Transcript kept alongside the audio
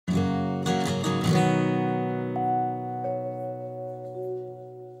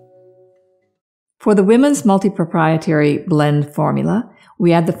For the women's multi-proprietary blend formula,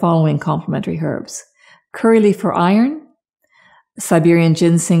 we add the following complementary herbs: curry leaf for iron, Siberian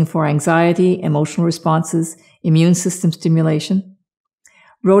ginseng for anxiety, emotional responses, immune system stimulation.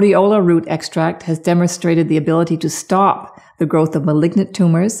 Rhodiola root extract has demonstrated the ability to stop the growth of malignant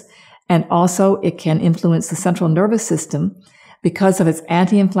tumors, and also it can influence the central nervous system because of its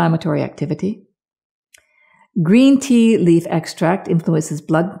anti-inflammatory activity. Green tea leaf extract influences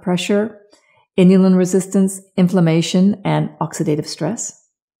blood pressure, insulin resistance, inflammation, and oxidative stress.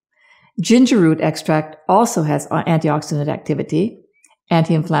 Ginger root extract also has antioxidant activity,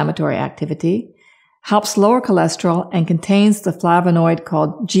 anti-inflammatory activity, helps lower cholesterol, and contains the flavonoid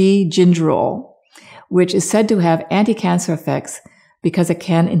called G-gingerol, which is said to have anti-cancer effects because it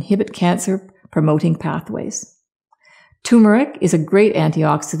can inhibit cancer-promoting pathways. Turmeric is a great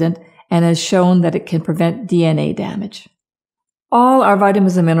antioxidant and has shown that it can prevent DNA damage. All our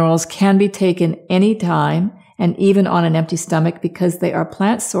vitamins and minerals can be taken anytime and even on an empty stomach because they are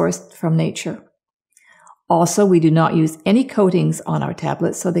plant-sourced from nature. Also, we do not use any coatings on our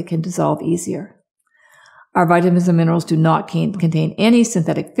tablets so they can dissolve easier. Our vitamins and minerals do not contain any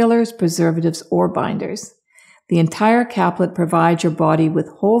synthetic fillers, preservatives, or binders. The entire caplet provides your body with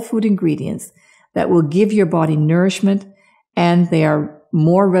whole food ingredients that will give your body nourishment, and they are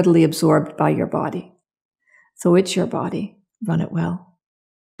more readily absorbed by your body. So it's your body. Run it well.